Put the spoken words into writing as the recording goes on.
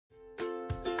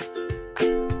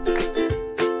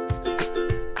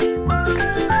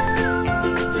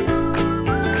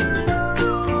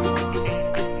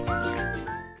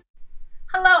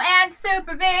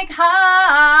super big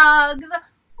hugs.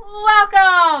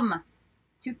 Welcome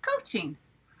to Coaching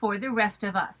for the Rest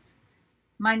of Us.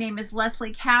 My name is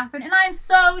Leslie Catherine, and I'm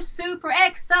so super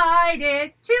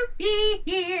excited to be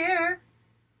here.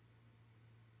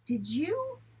 Did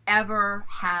you ever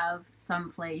have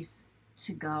someplace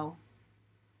to go?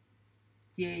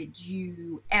 Did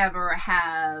you ever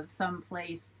have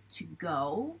someplace to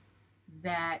go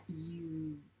that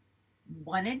you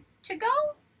wanted to go?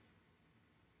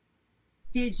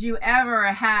 Did you ever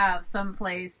have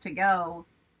someplace to go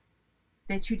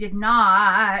that you did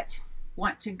not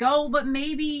want to go, but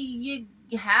maybe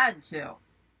you had to?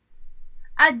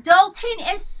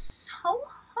 Adulting is so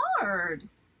hard.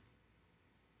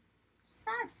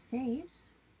 Sad face.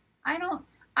 I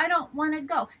don't want to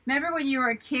go. Remember when you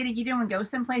were a kid and you didn't want to go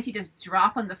someplace, you just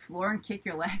drop on the floor and kick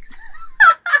your legs?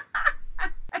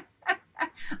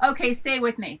 Okay, stay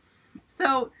with me.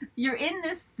 So you're in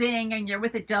this thing and you're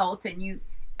with adults and you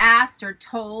asked or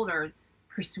told or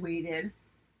persuaded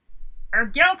or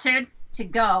guilted to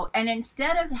go. And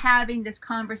instead of having this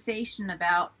conversation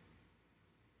about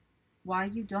why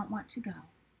you don't want to go,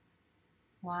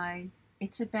 why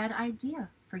it's a bad idea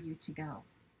for you to go,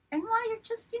 and why you're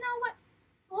just, you know what,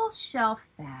 we'll shelf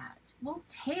that. We'll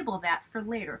table that for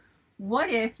later. What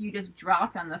if you just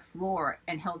dropped on the floor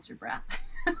and held your breath?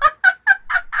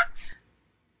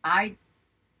 I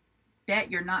bet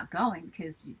you're not going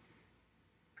because you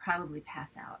probably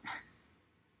pass out.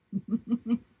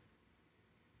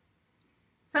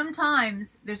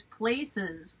 Sometimes there's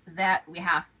places that we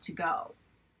have to go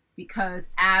because,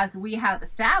 as we have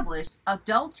established,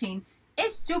 adulting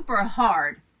is super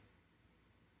hard.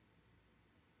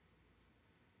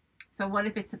 So what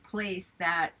if it's a place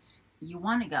that you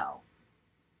want to go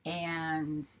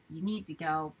and you need to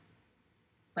go,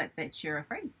 but that you're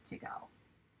afraid to go?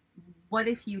 What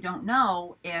if you don't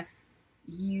know if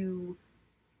you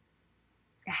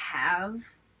have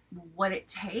what it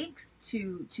takes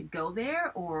to go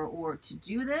there or to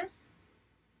do this?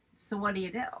 So what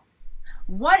do?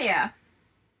 What if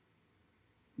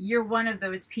you're one of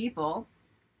those people,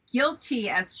 guilty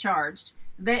as charged,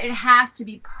 that it has to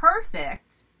be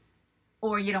perfect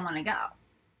or you don't want to go?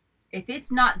 If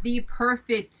it's not the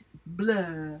perfect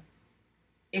blah,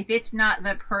 if it's not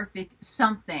the perfect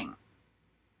something,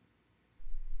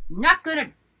 not gonna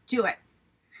do it.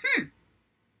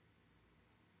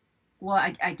 Well,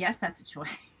 I guess that's a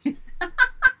choice.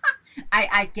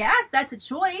 I guess that's a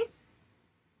choice.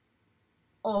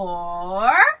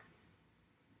 Or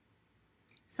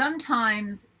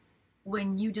sometimes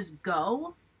when you just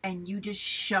go and you just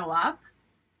show up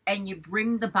and you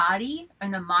bring the body,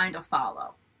 and the mind will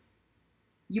follow.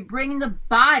 You bring the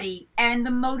body and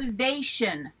the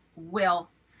motivation will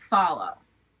follow.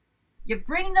 You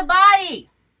bring the body.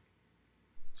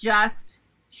 Just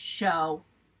show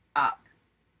up.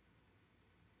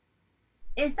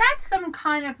 Is that some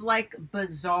kind of like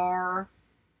bizarre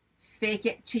fake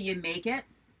it till you make it?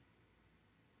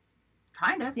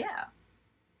 Kind of, yeah.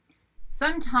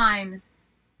 Sometimes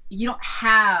you don't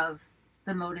have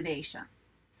the motivation.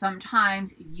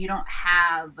 Sometimes you don't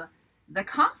have the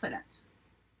confidence.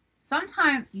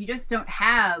 Sometimes you just don't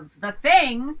have the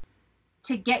thing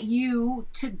to get you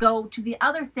to go to the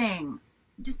other thing.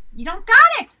 You don't got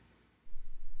it.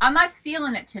 I'm not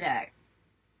feeling it today.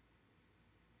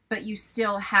 But you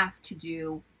still have to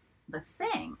do the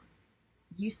thing.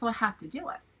 You still have to do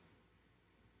it.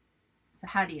 So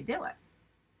how do you do it?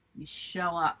 You show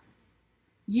up.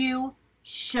 You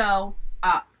show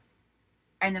up.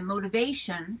 And the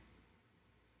motivation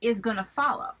is going to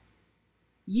follow.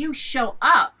 You show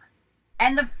up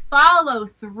and the follow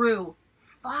through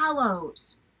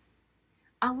follows.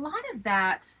 A lot of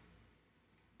that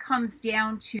comes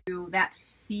down to that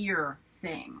fear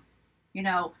thing. You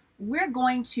know, we're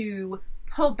going to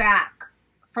pull back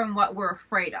from what we're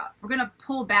afraid of. We're going to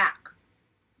pull back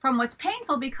from what's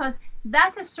painful because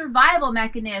that's a survival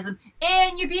mechanism.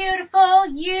 And you're beautiful,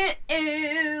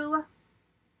 you.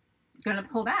 Going to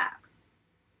pull back.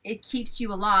 It keeps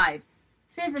you alive.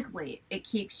 Physically, it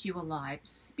keeps you alive.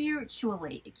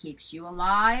 Spiritually, it keeps you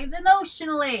alive.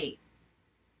 Emotionally,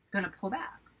 going to pull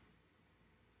back.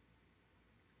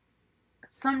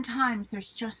 But sometimes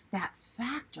there's just that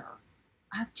factor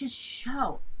of just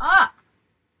show up.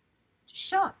 Just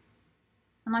show up.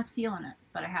 I'm not feeling it,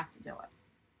 but I have to do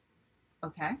it.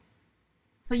 Okay?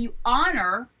 So you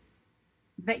honor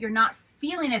that you're not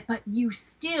feeling it, but you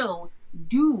still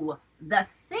do the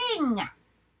thing.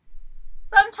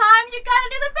 Sometimes you gotta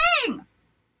do the thing.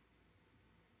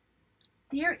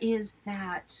 There is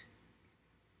that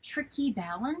tricky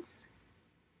balance.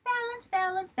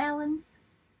 Balance.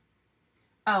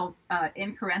 Oh,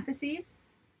 in parentheses,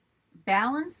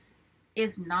 balance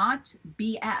is not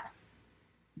BS.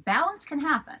 Balance can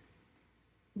happen.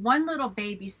 One little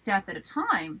baby step at a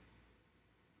time,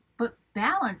 but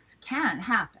balance can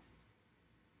happen.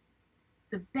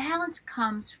 The balance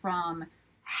comes from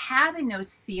having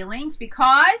those feelings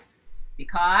because,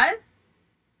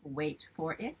 wait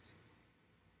for it,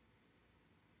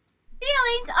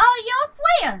 feelings are your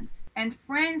friends, and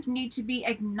friends need to be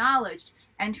acknowledged,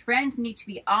 and friends need to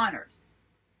be honored.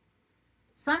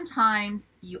 Sometimes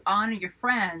you honor your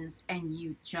friends and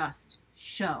you just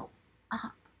show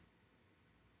up.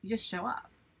 You just show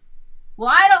up. Well,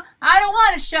 I don't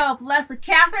want to show up, Leslie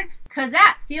Catherine, because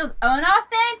that feels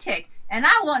unauthentic, and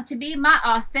I want to be my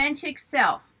authentic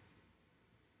self.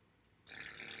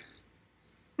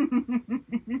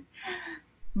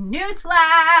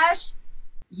 Newsflash!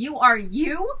 You are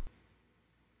you.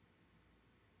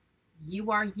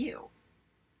 You are you.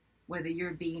 Whether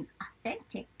you're being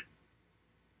authentic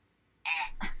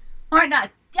or not.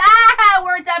 Ah,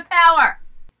 words have power.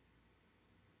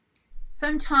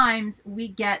 Sometimes we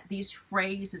get these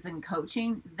phrases in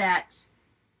coaching that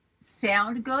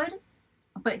sound good,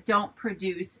 but don't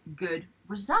produce good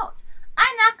results.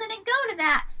 I'm not going to go to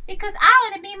that because I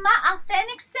want to be my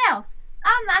authentic self.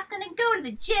 I'm not going to go to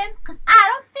the gym because I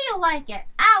don't feel like it.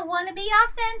 I want to be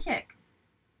authentic.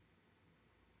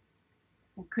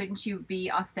 Well, couldn't you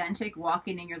be authentic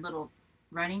walking in your little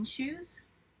running shoes?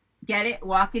 Get it?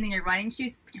 Walking in your running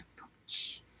shoes?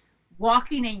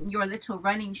 Walking in your little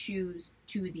running shoes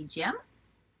to the gym?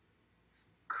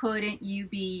 Couldn't you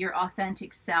be your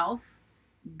authentic self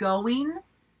going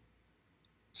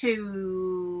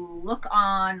to look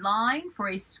online for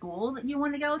a school that you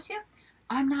want to go to?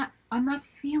 I'm not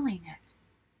feeling it.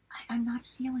 I'm not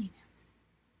feeling it.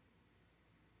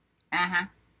 Uh-huh.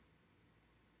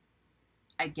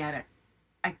 I get it.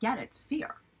 I get it. It's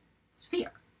fear. It's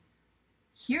fear.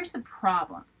 Here's the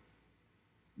problem.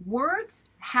 Words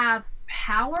have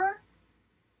power,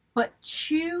 but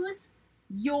choose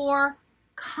your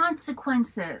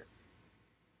consequences.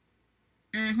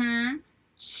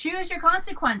 Choose your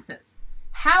consequences.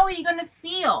 How are you going to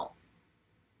feel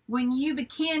when you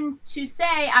begin to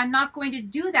say, I'm not going to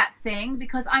do that thing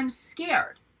because I'm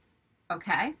scared?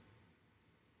 Okay?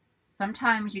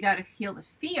 Sometimes you got to feel the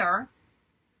fear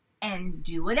and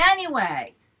do it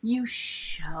anyway. You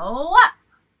show up.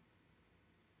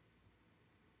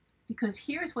 Because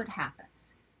here's what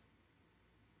happens.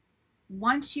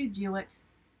 Once you do it,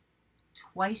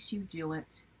 twice you do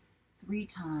it, 3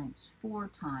 times, 4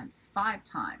 times, 5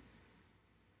 times,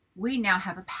 we now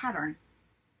have a pattern.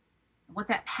 What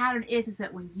that pattern is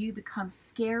that when you become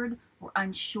scared or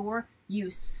unsure, you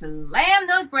slam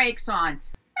those brakes on.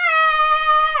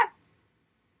 Ah!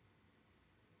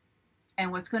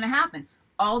 And what's going to happen?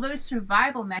 All those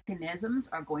survival mechanisms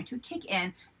are going to kick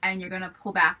in, and you're going to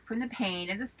pull back from the pain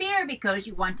and the fear because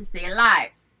you want to stay alive.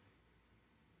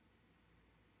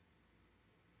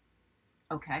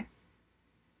 Okay.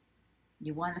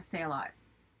 You want to stay alive.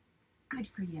 Good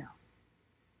for you.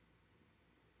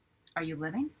 Are you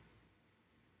living?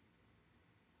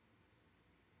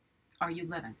 Are you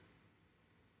living?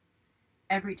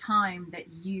 Every time that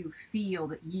you feel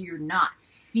that you're not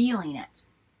feeling it,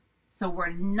 so we're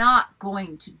not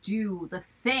going to do the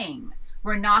thing.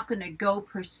 We're not going to go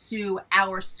pursue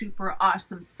our super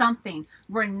awesome something.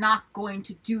 We're not going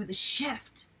to do the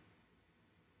shift.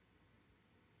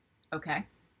 Okay?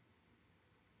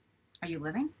 Are you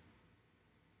living?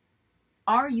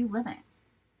 Are you living?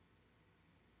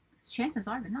 Chances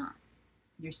are you're not.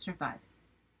 You're surviving.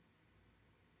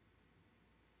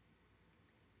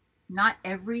 Not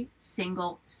every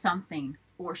single something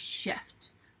or shift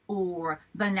or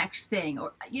the next thing,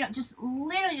 or, just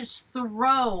literally just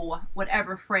throw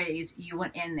whatever phrase you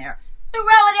want in there. Throw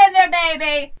it in there,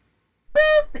 baby!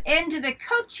 Boop! Into the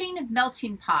coaching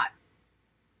melting pot.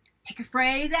 Pick a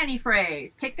phrase, any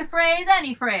phrase. Pick a phrase,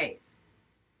 any phrase.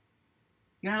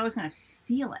 You're not always going to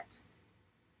feel it.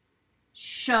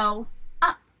 Show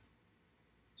up.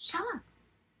 Show up.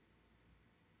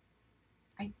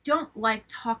 I don't like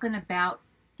talking about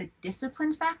the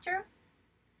discipline factor.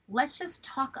 Let's just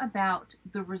talk about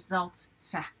the results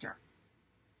factor.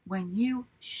 When you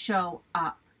show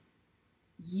up,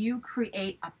 you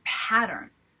create a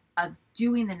pattern of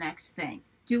doing the next thing,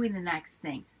 doing the next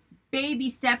thing. Baby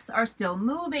steps are still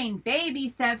moving. Baby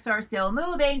steps are still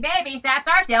moving. Baby steps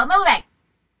are still moving.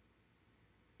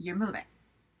 You're moving.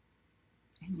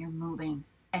 And you're moving.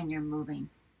 And you're moving.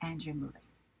 And you're moving.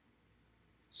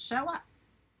 Show up.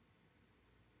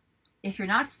 If you're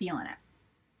not feeling it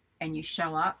and you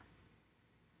show up,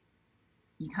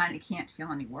 you kind of can't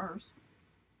feel any worse.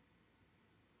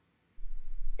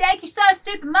 Thank you so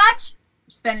super much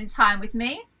for spending time with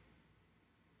me.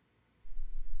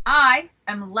 I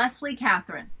am Leslie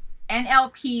Catherine,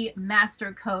 NLP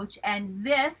Master Coach, and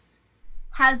this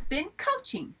has been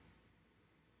coaching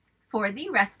for the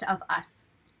rest of us.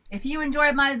 If you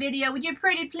enjoyed my video, would you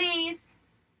pretty please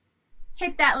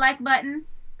hit that like button?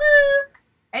 Boop!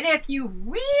 And if you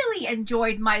really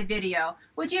enjoyed my video,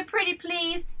 would you pretty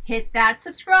please hit that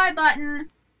subscribe button?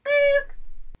 Boop!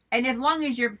 And as long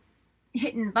as you're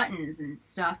hitting buttons and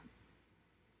stuff,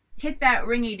 hit that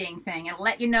ringy-ding thing and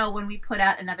let you know when we put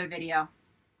out another video.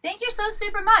 Thank you so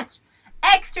super much.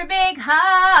 Extra big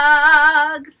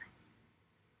hugs!